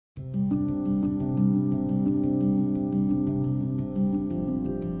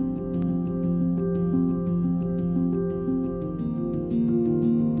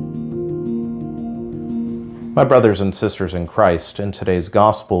My brothers and sisters in Christ, in today's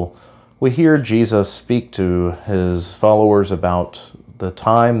gospel, we hear Jesus speak to his followers about the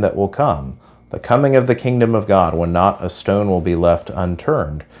time that will come, the coming of the kingdom of God, when not a stone will be left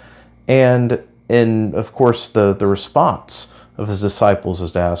unturned. And of course, the response of his disciples is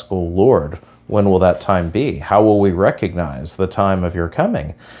to ask, "Oh Lord, when will that time be? How will we recognize the time of your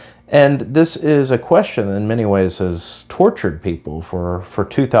coming?" And this is a question that in many ways has tortured people for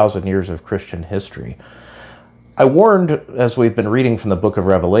 2,000 years of Christian history. I warned, as we've been reading from the book of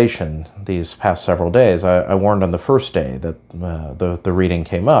Revelation these past several days, I warned on the first day that the reading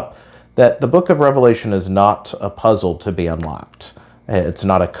came up, that the book of Revelation is not a puzzle to be unlocked. It's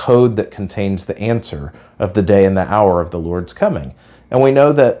not a code that contains the answer of the day and the hour of the Lord's coming. And we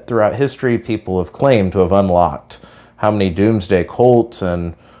know that throughout history, people have claimed to have unlocked how many doomsday cults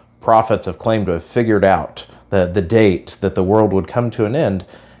and prophets have claimed to have figured out the date that the world would come to an end.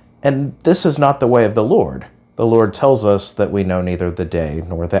 And this is not the way of the Lord. The Lord tells us that we know neither the day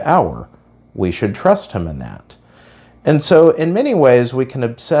nor the hour. We should trust him in that. And so in many ways, we can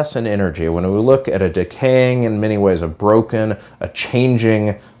obsess in energy. When we look at a decaying, in many ways, a broken, a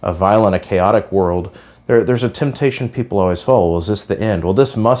changing, a violent, a chaotic world, there's a temptation people always follow. Well, is this the end? Well,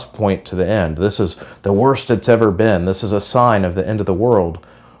 this must point to the end. This is the worst it's ever been. This is a sign of the end of the world.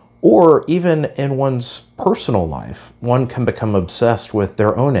 Or even in one's personal life, one can become obsessed with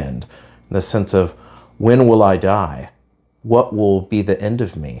their own end, in the sense of, when will I die? What will be the end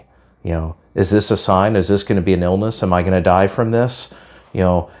of me? Is this a sign? Is this going to be an illness? Am I going to die from this?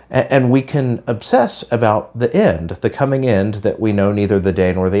 And we can obsess about the end, the coming end that we know neither the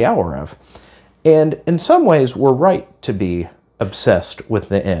day nor the hour of. And in some ways, we're right to be obsessed with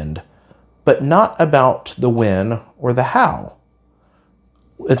the end, but not about the when or the how.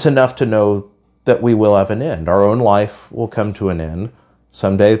 It's enough to know that we will have an end. Our own life will come to an end.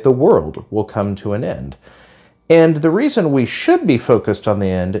 Someday the world will come to an end. And the reason we should be focused on the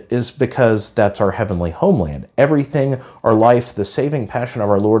end is because that's our heavenly homeland. Everything, our life, the saving passion of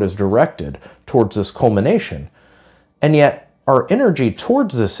our Lord is directed towards this culmination. And yet our energy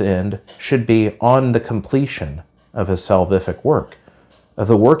towards this end should be on the completion of his salvific work, of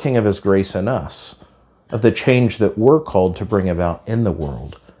the working of his grace in us, of the change that we're called to bring about in the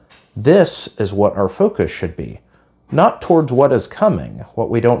world. This is what our focus should be. Not towards what is coming, what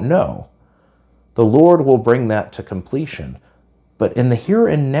we don't know. The Lord will bring that to completion. But in the here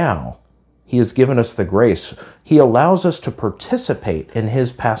and now, he has given us the grace. He allows us to participate in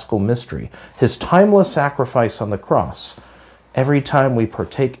his paschal mystery, his timeless sacrifice on the cross. Every time we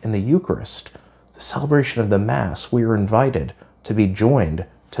partake in the Eucharist, the celebration of the Mass, we are invited to be joined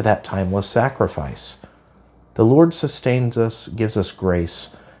to that timeless sacrifice. The Lord sustains us, gives us grace,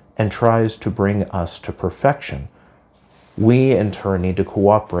 and tries to bring us to perfection. We, in turn, need to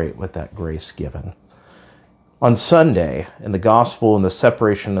cooperate with that grace given. On Sunday, in the gospel and the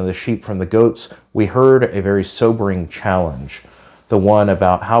separation of the sheep from the goats, we heard a very sobering challenge, the one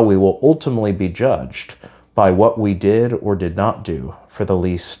about how we will ultimately be judged by what we did or did not do for the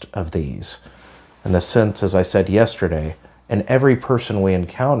least of these. In the sense, as I said yesterday, in every person we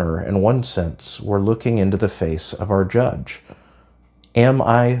encounter, in one sense, we're looking into the face of our judge. Am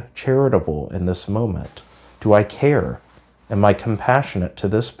I charitable in this moment? Do I care? Am I compassionate to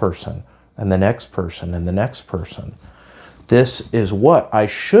this person and the next person and the next person? This is what I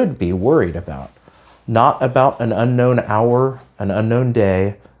should be worried about, not about an unknown hour, an unknown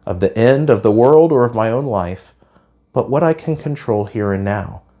day of the end of the world or of my own life, but what I can control here and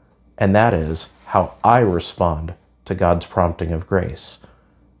now. And that is how I respond to God's prompting of grace,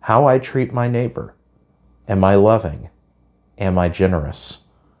 how I treat my neighbor. Am I loving? Am I generous?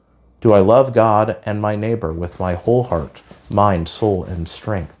 Do I love God and my neighbor with my whole heart, mind, soul, and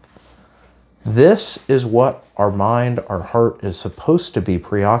strength? This is what our mind, our heart is supposed to be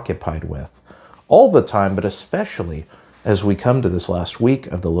preoccupied with all the time, but especially as we come to this last week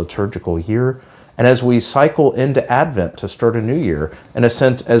of the liturgical year and as we cycle into Advent to start a new year, in a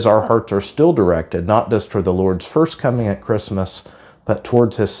sense, as our hearts are still directed, not just toward the Lord's first coming at Christmas, but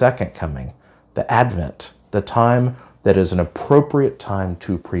towards his second coming, the Advent, the time that is an appropriate time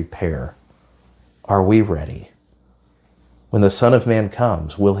to prepare. Are we ready? When the Son of Man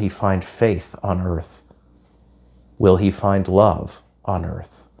comes, will he find faith on earth? Will he find love on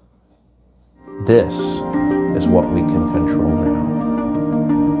earth? This is what we can control now.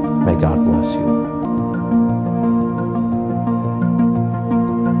 May God bless you.